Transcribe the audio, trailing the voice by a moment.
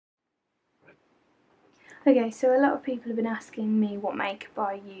Okay, so a lot of people have been asking me what makeup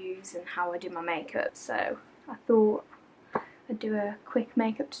I use and how I do my makeup, so I thought I'd do a quick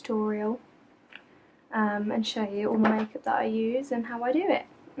makeup tutorial and show you all my makeup that I use and how I do it.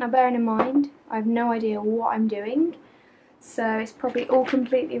 Now bearing in mind, I have no idea what I'm doing, so it's probably all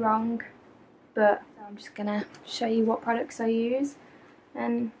completely wrong, but I'm just gonna show you what products I use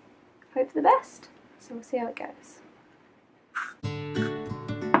and hope for the best. So we'll see how it goes.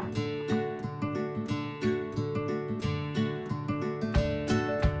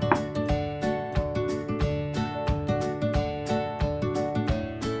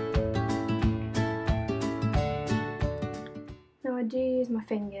 Now I do use my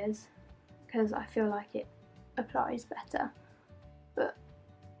fingers because I feel like it applies better, but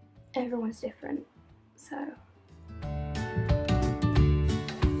everyone's different, so.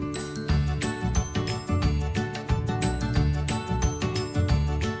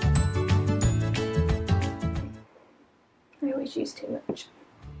 I always use too much.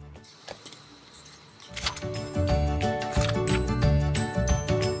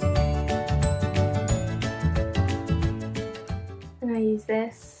 And I use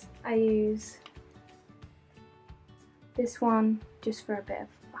this. I use this one just for a bit of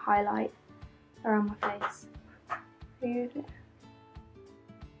highlight around my face. I use it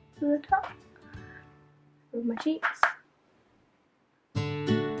to the top of my cheeks.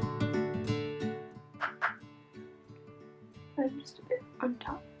 And just a bit on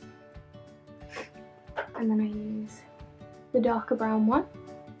top. And then I use the darker brown one,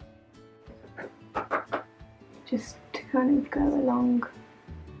 just to kind of go along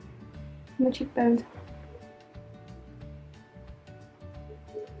my cheekbones.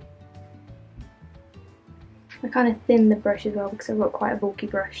 I kind of thin the brush as well because I've got quite a bulky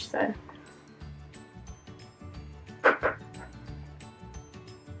brush, so.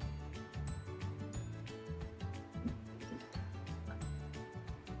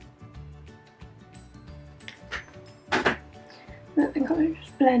 I think I'll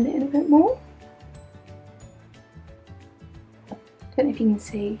just blend it in a bit more. Don't know if you can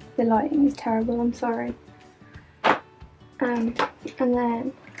see, the lighting is terrible, I'm sorry. And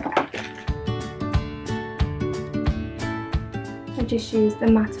then I just use the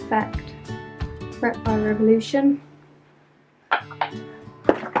Matte Effect Rep by Revolution,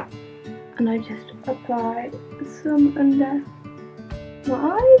 and I just apply some under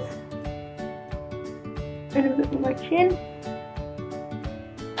my eyes and a bit on my chin.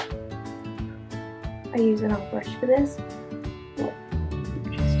 I use an eye brush for this.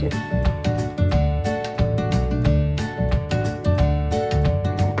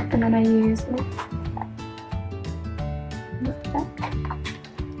 And then I use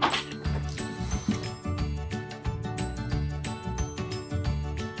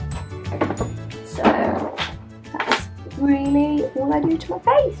so that's really all I do to my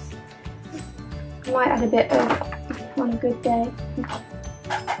face. I might add a bit of, on a good day,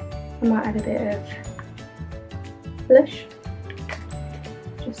 I might add a bit of blush,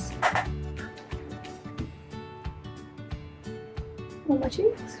 just on my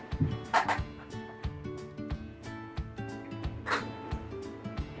cheeks.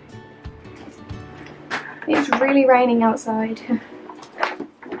 It's really raining outside.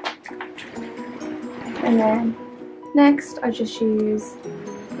 And then next I just use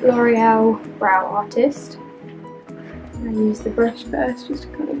L'Oreal Brow Artist. I use the brush first just to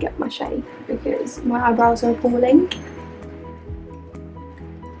kind of get my shape because my eyebrows are appalling.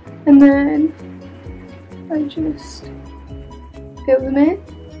 And then I just fill them in,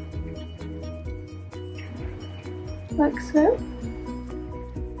 like so.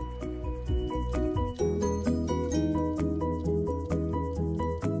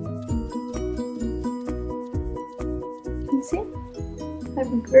 You can see, I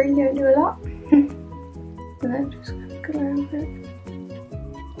really don't do a lot. And then just go around it.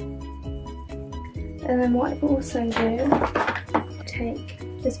 And then what I also do, take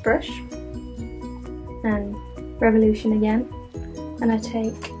this brush and Revolution again, and I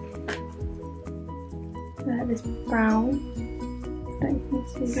take this brown, I don't know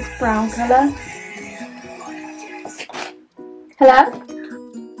if you can see this brown colour. Hello?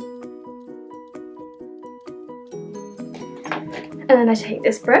 And then I take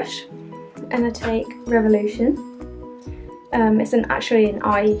this brush and I take Revolution. It's actually an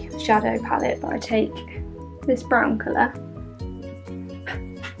eye shadow palette, but I take this brown colour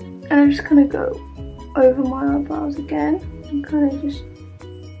and I just kind of go over my eyebrows again and kind of just,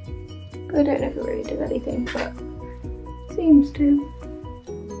 I don't know if it really does anything, but it seems to.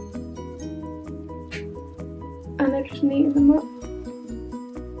 And I just neaten them up.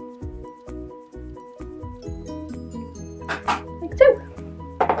 like so.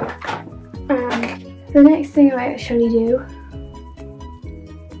 The next thing I actually do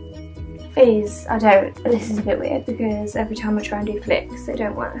is, this is a bit weird because every time I try and do flicks they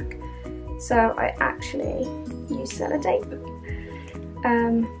don't work. So I actually use sellotape.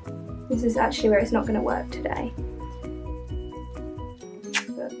 This is actually where it's not going to work today.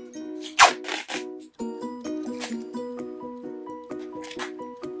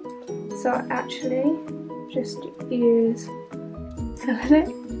 So I actually just use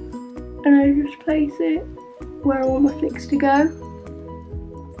sellotape and I just place it where I want my flicks to go.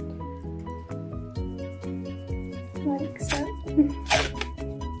 Like so.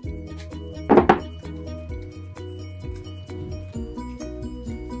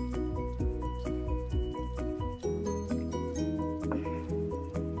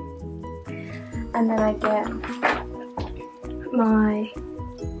 And then I get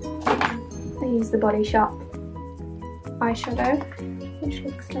I use the Body Shop eyeshadow, which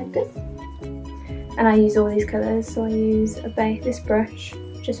looks like this. And I use all these colours, so I use this brush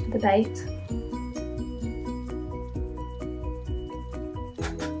just for the base.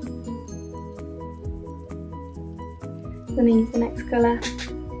 Then I use the next colour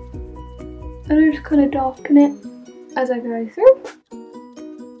and I just kind of darken it as I go through.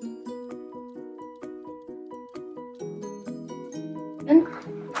 And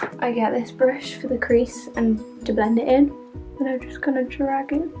I get this brush for the crease and to blend it in, and I just kind of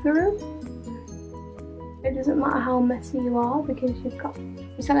drag it through. It doesn't matter how messy you are because you've got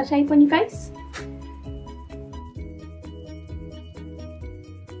your sellotape on your face.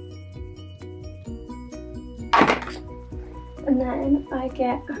 And then I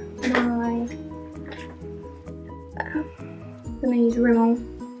get my, I'm going to use Rimmel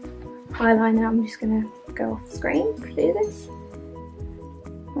eyeliner. I'm just going to go off the screen to do this.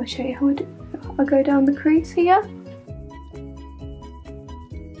 I'll show you how I do. I'll go down the crease here.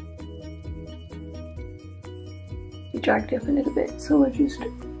 It dragged up a little bit, so I just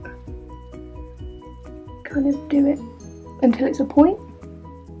kind of do it until it's a point.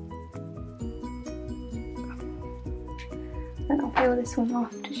 Then I'll peel this one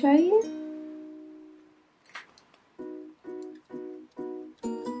off to show you.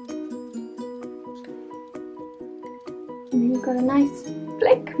 And then you've got a nice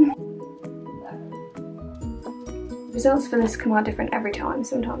flick. Results for this come out different every time.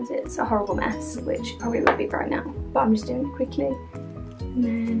 Sometimes it's a horrible mess, which probably would be right now, but I'm just doing it quickly. And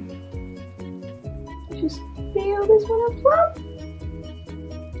then just peel this one up well.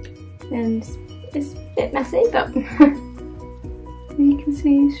 And it's a bit messy, but you can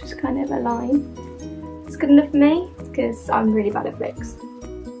see it's just kind of a line. It's good enough for me because I'm really bad at flicks.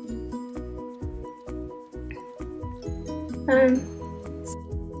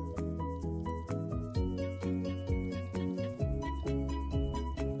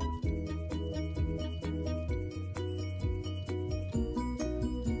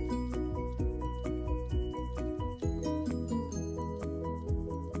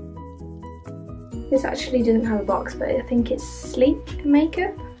 This actually didn't have a box, but I think it's Sleek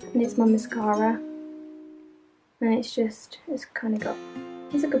makeup, and it's my mascara. And it's kind of got,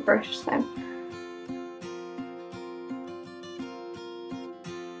 it's a good brush, so.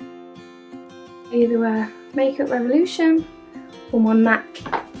 Either wear Makeup Revolution or my MAC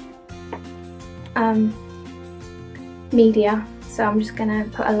media, so I'm just gonna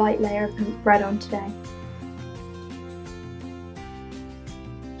put a light layer of red on today.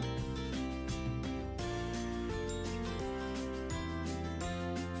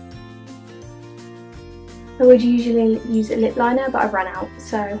 I would usually use a lip liner, but I've run out,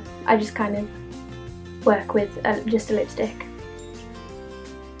 so I just kind of work with just a lipstick.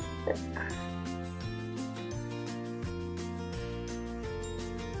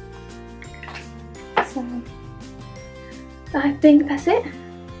 So I think that's it.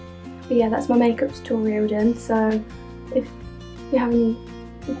 But yeah, that's my makeup tutorial done. So if you have any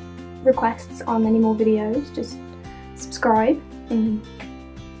requests on any more videos, just subscribe and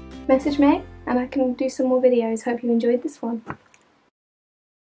message me and I can do some more videos. Hope you enjoyed this one.